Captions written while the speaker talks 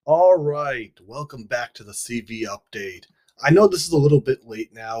All right, welcome back to the CV update. I know this is a little bit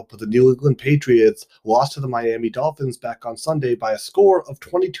late now, but the New England Patriots lost to the Miami Dolphins back on Sunday by a score of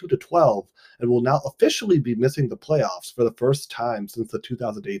 22 to 12 and will now officially be missing the playoffs for the first time since the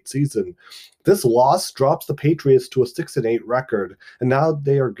 2008 season. This loss drops the Patriots to a 6-8 record, and now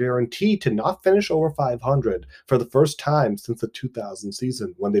they are guaranteed to not finish over 500 for the first time since the 2000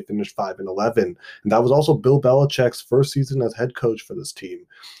 season when they finished 5-11. And that was also Bill Belichick's first season as head coach for this team.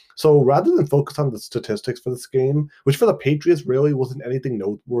 So rather than focus on the statistics for this game, which for the Patriots really wasn't anything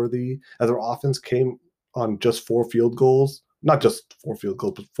noteworthy, as their offense came on just 4 field goals, not just 4 field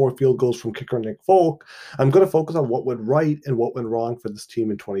goals, but 4 field goals from kicker Nick Folk, I'm going to focus on what went right and what went wrong for this team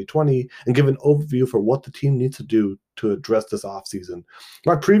in 2020 and give an overview for what the team needs to do to address this offseason.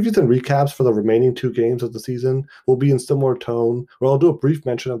 My previews and recaps for the remaining 2 games of the season will be in similar tone, where I'll do a brief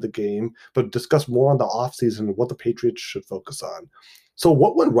mention of the game, but discuss more on the offseason and what the Patriots should focus on. So,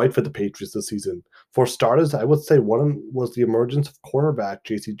 what went right for the Patriots this season? For starters, I would say one was the emergence of cornerback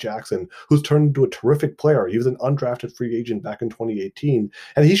J.C. Jackson, who's turned into a terrific player. He was an undrafted free agent back in 2018,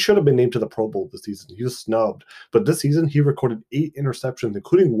 and he should have been named to the Pro Bowl this season. He was snubbed, but this season he recorded 8 interceptions,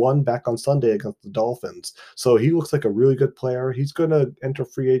 including one back on Sunday against the Dolphins. So he looks like a really good player. He's going to enter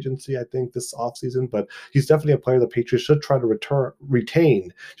free agency, I think, this offseason, but he's definitely a player the Patriots should try to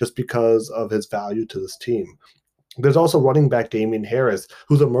retain just because of his value to this team. There's also running back Damian Harris,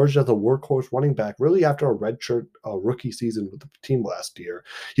 who's emerged as a workhorse running back really after a redshirt rookie season with the team last year.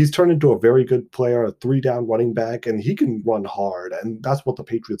 He's turned into a very good player, a 3-down running back, and he can run hard. And that's what the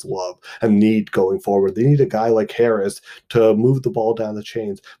Patriots love and need going forward. They need a guy like Harris to move the ball down the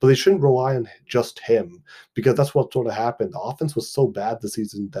chains, but they shouldn't rely on just him because that's what sort of happened. The offense was so bad this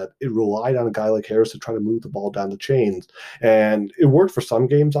season that it relied on a guy like Harris to try to move the ball down the chains. And it worked for some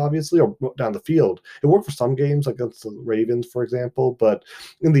games, obviously, or down the field. It worked for some games, like against the Ravens, for example. But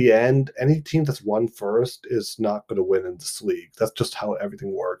in the end, any team that's run first is not going to win in this league. That's just how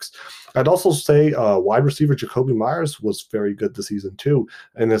everything works. I'd also say wide receiver Jacoby Myers was very good this season, too.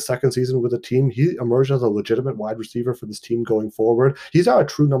 In his second season with the team, he emerged as a legitimate wide receiver for this team going forward. He's not a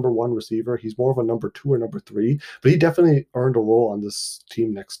true number 1 receiver. He's more of a number 2 or number 3, but he definitely earned a role on this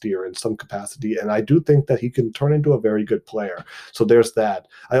team next year in some capacity. And I do think that he can turn into a very good player. So there's that.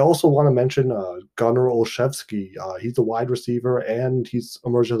 I also want to mention Gunnar Olszewski. He's a wide receiver and he's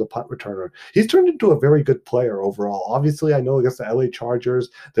emerged as a punt returner. He's turned into a very good player overall. Obviously, I know against the LA Chargers,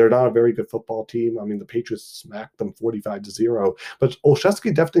 they're not a very good football team. I mean, the Patriots smacked them 45-0, but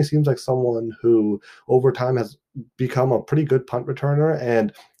Olszewski definitely seems like someone who over time has become a pretty good punt returner,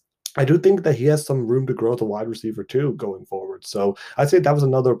 and I do think that he has some room to grow as a wide receiver too going forward. So I'd say that was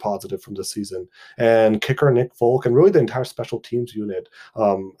another positive from this season. And kicker Nick Folk and really the entire special teams unit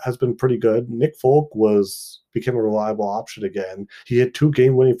has been pretty good. Nick Folk became a reliable option again. He hit 2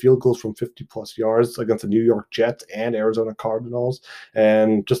 game-winning field goals from 50-plus yards against the New York Jets and Arizona Cardinals,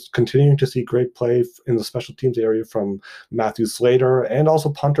 and just continuing to see great play in the special teams area from Matthew Slater, and also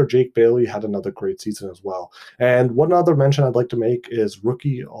punter Jake Bailey had another great season as well. And one other mention I'd like to make is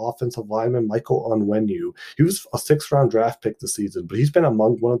rookie offensive lineman Michael Onwenu. He was a 6th-round draft pick this season, but he's been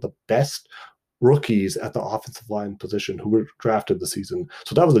among one of the best rookies at the offensive line position who were drafted this season.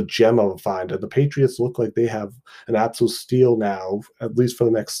 So that was a gem of a find. And the Patriots look like they have an absolute steal now, at least for the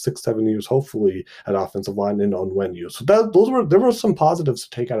next 6-7 years, hopefully, at offensive line in Onwenu. So there were some positives to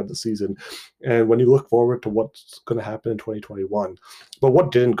take out of the season. And when you look forward to what's going to happen in 2021, but what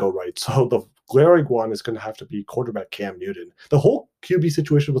didn't go right? So the glaring one is going to have to be quarterback Cam Newton. The whole QB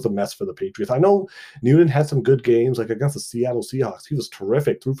situation was a mess for the Patriots. I know Newton had some good games, like against the Seattle Seahawks. He was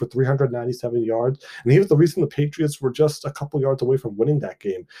terrific, threw for 397 yards, and he was the reason the Patriots were just a couple yards away from winning that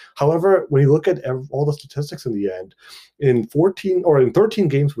game. However, when you look at all the statistics in the end, in 13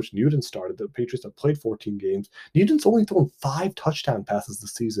 games which Newton started, the Patriots have played 14 games. Newton's only thrown 5 touchdown passes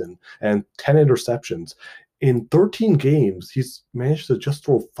this season and 10 interceptions. In 13 games, he's managed to just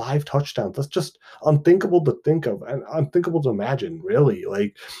throw 5 touchdowns. That's just unthinkable to think of and unthinkable to imagine, really.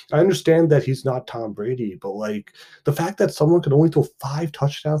 Like, I understand that he's not Tom Brady, but like the fact that someone could only throw 5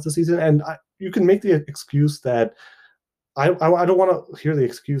 touchdowns this season, and you can make the excuse that I don't want to hear the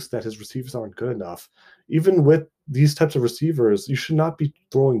excuse that his receivers aren't good enough. Even with these types of receivers, you should not be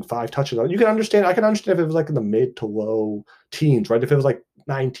throwing 5 touchdowns. You can understand. I can understand if it was like in the mid to low teens, right? If it was like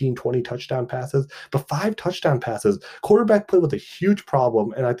 19, 20 touchdown passes, but 5 touchdown passes. Quarterback play was a huge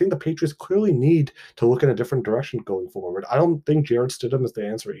problem, and I think the Patriots clearly need to look in a different direction going forward. I don't think Jared Stidham is the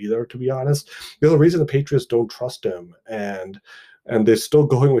answer either, to be honest. The other reason the Patriots don't trust him, and they're still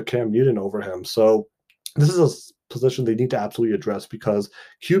going with Cam Newton over him. So this is a position they need to absolutely address because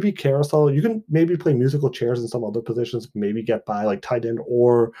QB carousel, you can maybe play musical chairs in some other positions, maybe get by like tight end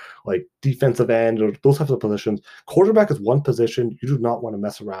or like defensive end or those types of positions. Quarterback is one position you do not want to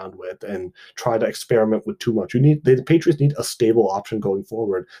mess around with and try to experiment with too much. The Patriots need a stable option going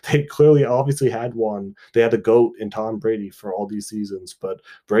forward. They clearly obviously had one. They had the GOAT in Tom Brady for all these seasons, but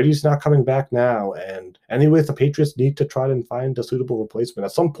Brady's not coming back now. And anyways, the Patriots need to try and find a suitable replacement.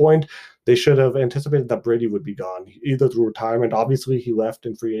 At some point, they should have anticipated that Brady would be gone, either through retirement. Obviously, he left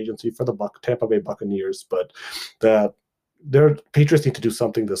in free agency for the Tampa Bay Buccaneers, but that their Patriots need to do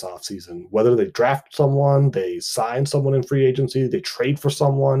something this offseason. Whether they draft someone, they sign someone in free agency, they trade for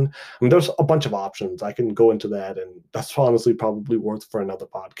someone. I mean, there's a bunch of options. I can go into that, and that's honestly probably worth for another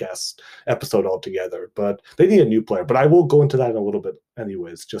podcast episode altogether. But they need a new player. But I will go into that in a little bit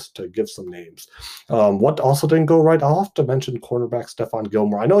anyways, just to give some names. What also didn't go right, I'll have to mention cornerback Stephon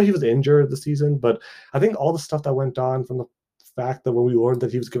Gilmore. I know he was injured this season, but I think all the stuff that went on from the fact that when we learned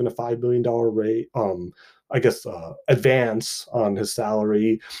that he was given a $5 million rate, advance on his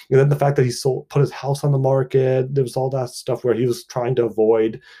salary, and then the fact that he put his house on the market. There was all that stuff where he was trying to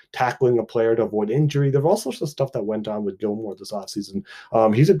avoid tackling a player to avoid injury. There were all sorts of stuff that went on with Gilmore this offseason.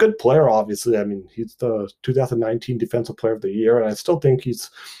 He's a good player, obviously. I mean, he's the 2019 Defensive Player of the Year, and I still think he's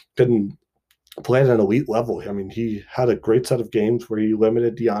been played at an elite level. I mean, he had a great set of games where he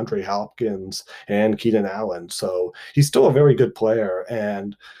limited DeAndre Hopkins and Keenan Allen. So he's still a very good player.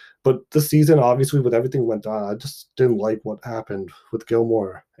 But this season, obviously, with everything went on, I just didn't like what happened with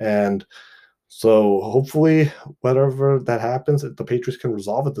Gilmore. And so hopefully, whatever that happens, the Patriots can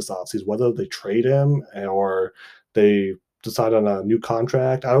resolve it this offseason, whether they trade him or they decide on a new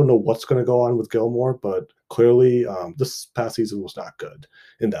contract. I don't know what's going to go on with Gilmore, but clearly this past season was not good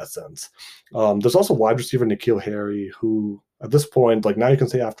in that sense. There's also wide receiver N'Keal Harry, who at this point, like now you can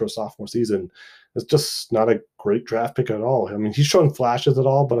say after a sophomore season, is just not a great draft pick at all. I mean, he's shown flashes at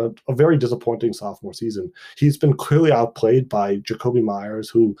all, but a very disappointing sophomore season. He's been clearly outplayed by Jacoby Myers,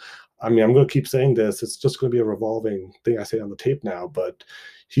 who, I mean, I'm going to keep saying this. It's just going to be a revolving thing I say on the tape now, but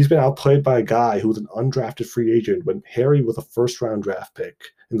he's been outplayed by a guy who was an undrafted free agent when Harry was a first-round draft pick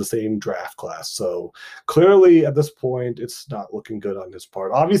in the same draft class. So clearly at this point, it's not looking good on his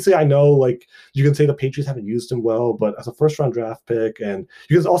part. Obviously, I know like you can say the Patriots haven't used him well, but as a first-round draft pick, and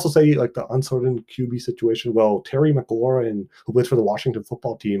you can also say like the uncertain QB situation. Well, Terry McLaurin, who plays for the Washington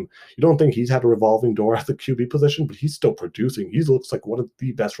football team, you don't think he's had a revolving door at the QB position, but he's still producing. He looks like one of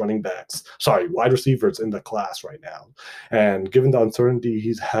the best wide receivers in the class right now. And given the uncertainty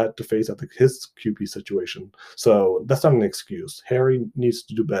he's had to face at his QB situation, so that's not an excuse. Harry needs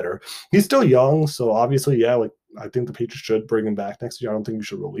to do better. He's still young, so obviously, yeah, like I think the Patriots should bring him back next year. I don't think you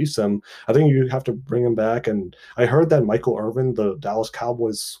should release him. I think you have to bring him back. And I heard that Michael Irvin, the Dallas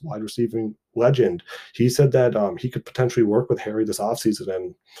Cowboys wide receiving legend, he said that he could potentially work with Harry this offseason.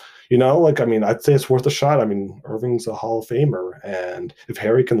 And, I mean, I'd say it's worth a shot. I mean, Irving's a Hall of Famer. And if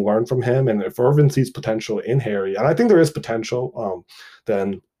Harry can learn from him, and if Irvin sees potential in Harry, and I think there is potential,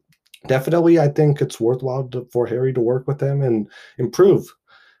 then definitely I think it's worthwhile for Harry to work with him and improve.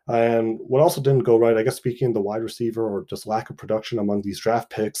 And what also didn't go right, I guess, speaking of the wide receiver or just lack of production among these draft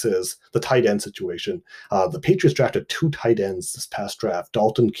picks, is the tight end situation. The Patriots drafted 2 tight ends this past draft,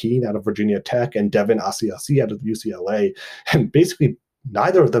 Dalton Keene out of Virginia Tech and Devin Asiasi out of UCLA. And basically,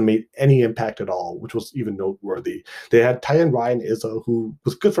 neither of them made any impact at all, which was even noteworthy. They had tight end Ryan Izzo, who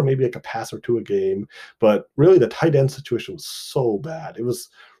was good for maybe like a pass or two a game, but really the tight end situation was so bad. It was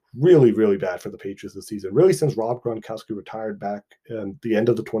really, really bad for the Patriots this season. Really, since Rob Gronkowski retired back in the end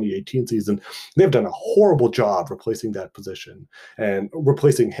of the 2018 season, they've done a horrible job replacing that position and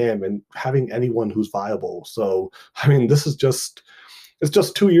replacing him and having anyone who's viable. So, I mean, it's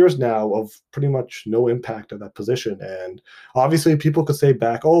just 2 years now of pretty much no impact at that position. And obviously people could say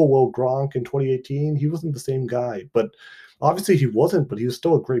back, oh, well, Gronk in 2018, he wasn't the same guy. But obviously he wasn't, but he was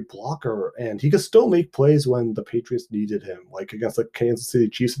still a great blocker. And he could still make plays when the Patriots needed him, like against the Kansas City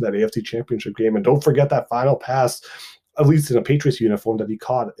Chiefs in that AFC Championship game. And don't forget that final pass, at least in a Patriots uniform, that he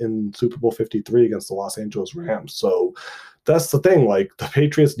caught in Super Bowl 53 against the Los Angeles Rams. So that's the thing. Like the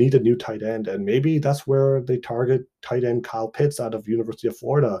Patriots need a new tight end, and maybe that's where they target tight end Kyle Pitts out of University of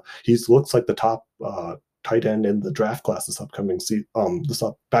Florida. He looks like the top tight end in the draft class this upcoming season.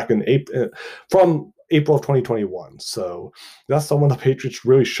 Back in April from April of 2021. So that's someone the Patriots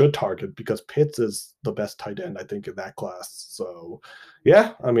really should target because Pitts is the best tight end I think in that class. So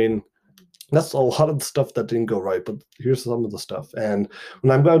yeah, I mean, That's a lot of the stuff that didn't go right, but here's some of the stuff. And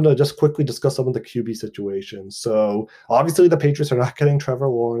when I'm going to just quickly discuss some of the QB situations. So obviously the Patriots are not getting Trevor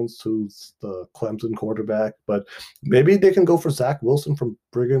Lawrence, who's the Clemson quarterback, but maybe they can go for Zach Wilson from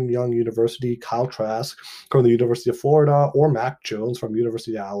Brigham Young University, Kyle Trask from the University of Florida, or Mac Jones from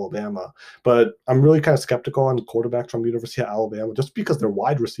University of Alabama. But I'm really kind of skeptical on quarterbacks from University of Alabama just because their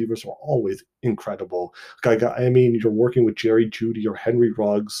wide receivers are always incredible. I mean, you're working with Jerry Jeudy or Henry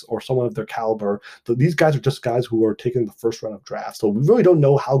Ruggs or someone of their caliber. So these guys are just guys who are taking the first round of drafts. So we really don't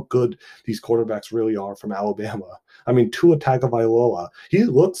know how good these quarterbacks really are from Alabama. I mean, Tua Tagovailoa, he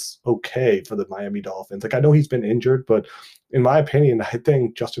looks okay for the Miami Dolphins. Like I know he's been injured, but in my opinion, I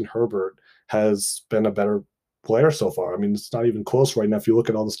think Justin Herbert has been a better player so far. I mean, it's not even close right now if you look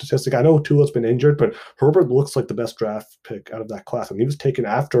at all the statistics. I know Tua's been injured, but Herbert looks like the best draft pick out of that class. And he was taken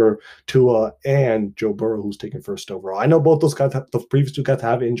after Tua and Joe Burrow, who's taken first overall. I know both those guys, the previous two guys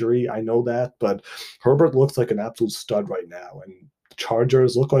have injury. I know that, but Herbert looks like an absolute stud right now. And the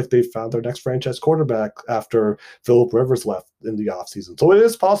Chargers look like they found their next franchise quarterback after Philip Rivers left in the offseason. So it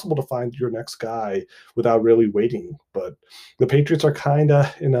is possible to find your next guy without really waiting. But the Patriots are kind of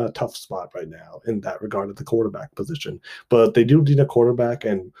in a tough spot right now in that regard at the quarterback position. But they do need a quarterback.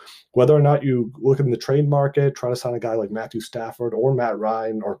 And whether or not you look in the trade market, try to sign a guy like Matthew Stafford or Matt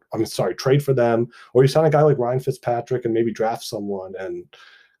Ryan, or I'm sorry, trade for them, or you sign a guy like Ryan Fitzpatrick and maybe draft someone and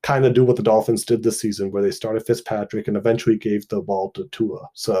kind of do what the Dolphins did this season, where they started Fitzpatrick and eventually gave the ball to Tua.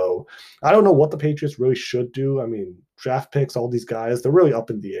 So I don't know what the Patriots really should do. I mean, draft picks, all these guys, they're really up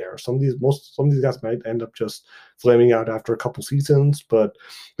in the air. Some of these guys might end up just flaming out after a couple seasons, but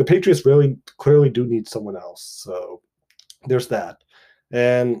the Patriots really clearly do need someone else. So there's that.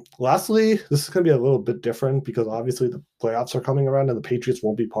 And lastly, this is going to be a little bit different because obviously the playoffs are coming around and the Patriots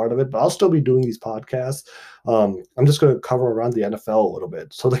won't be part of it, but I'll still be doing these podcasts. I'm just going to cover around the NFL a little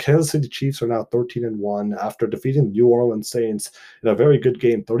bit. So the Kansas City Chiefs are now 13-1 after defeating the New Orleans Saints in a very good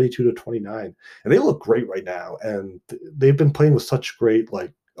game, 32-29. And they look great right now. And they've been playing with such great,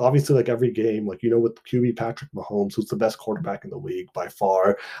 like, obviously, like every game, like, with QB Patrick Mahomes, who's the best quarterback in the league by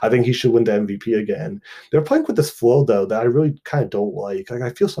far. I think he should win the MVP again. They're playing with this flow, though, that I really kind of don't like. Like, I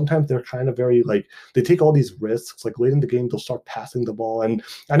feel sometimes they're kind of very, like, they take all these risks. Like, late in the game, they'll start passing the ball. And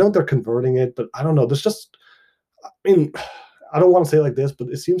I know they're converting it, but I don't know. There's just, I mean, I don't want to say it like this, but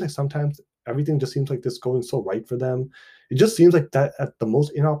it seems like sometimes everything just seems like this going so right for them. It just seems like that at the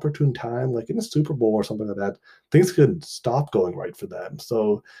most inopportune time, like in a Super Bowl or something like that, things could stop going right for them.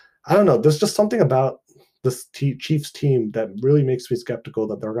 So I don't know. There's just something about this Chiefs team that really makes me skeptical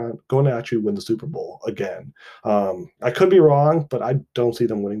that they're going to actually win the Super Bowl again. I could be wrong, but I don't see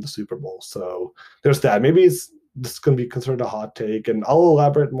them winning the Super Bowl. So there's that. Maybe this is going to be considered a hot take, and I'll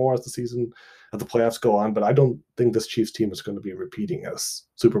elaborate more as the playoffs go on. But I don't think this Chiefs team is going to be repeating as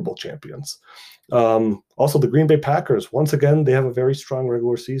Super Bowl champions. Also, the Green Bay Packers, once again, they have a very strong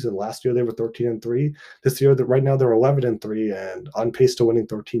regular season. Last year they were 13-3. This year, right now they're 11-3 and on pace to winning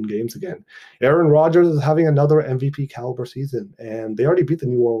 13 games again. Aaron Rodgers is having another MVP caliber season, and they already beat the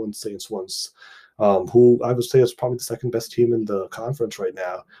New Orleans Saints once, who I would say is probably the second best team in the conference right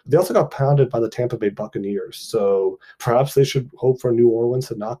now. They also got pounded by the Tampa Bay Buccaneers, so perhaps they should hope for New Orleans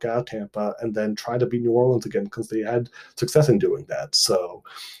to knock out Tampa and then try to beat New Orleans again because they had success in doing that. So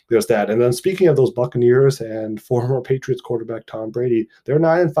there's that. And then speaking of those Buccaneers and former Patriots quarterback Tom Brady, they're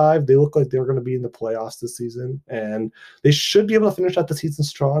 9-5. They look like they're going to be in the playoffs this season, and they should be able to finish out the season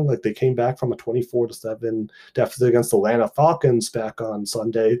strong. Like they came back from a 24-7 deficit against the Atlanta Falcons back on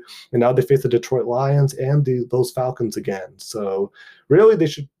Sunday, and now they face the Detroit Lions and those Falcons again. So really, they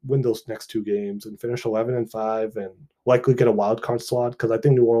should win those next two games and finish 11-5 and likely get a wild card slot because I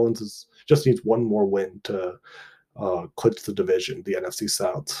think New Orleans just needs one more win to clinch the division, the NFC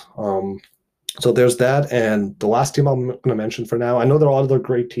South. So there's that. And the last team I'm going to mention for now, I know there are a lot of other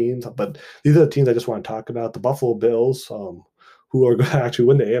great teams, but these are the teams I just want to talk about. The Buffalo Bills, who are going to actually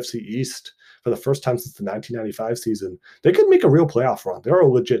win the AFC East for the first time since the 1995 season. They could make a real playoff run. They're a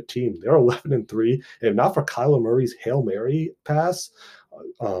legit team. They're 11-3. And if not for Kyler Murray's Hail Mary pass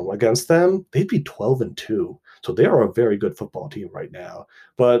against them, they'd be 12-2. So they are a very good football team right now.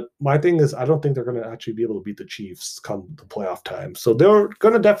 But my thing is, I don't think they're going to actually be able to beat the Chiefs come the playoff time. So they're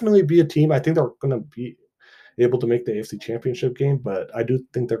going to definitely be a team. I think they're going to be able to make the AFC Championship game, but I do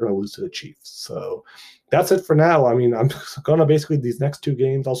think they're going to lose to the Chiefs. So that's it for now. I mean, I'm going to basically these next two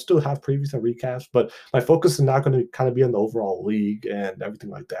games, I'll still have previews and recaps, but my focus is not going to kind of be on the overall league and everything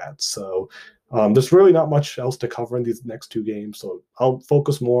like that. So there's really not much else to cover in these next two games. So I'll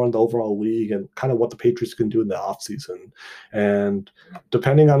focus more on the overall league and kind of what the Patriots can do in the offseason. And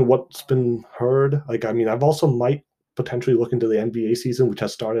depending on what's been heard, like, I mean, I've also might potentially looking to the NBA season, which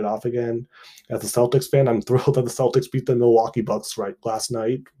has started off again. As a Celtics fan, I'm thrilled that the Celtics beat the Milwaukee Bucks last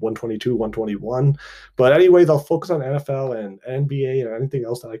night, 122-121. But anyways, I'll focus on NFL and NBA, and anything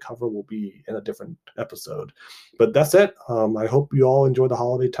else that I cover will be in a different episode. But that's it. I hope you all enjoy the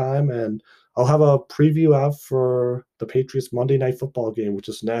holiday time, and I'll have a preview out for the Patriots Monday Night Football game, which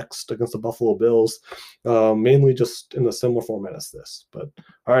is next against the Buffalo Bills, mainly just in a similar format as this. But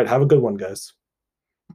all right, have a good one, guys.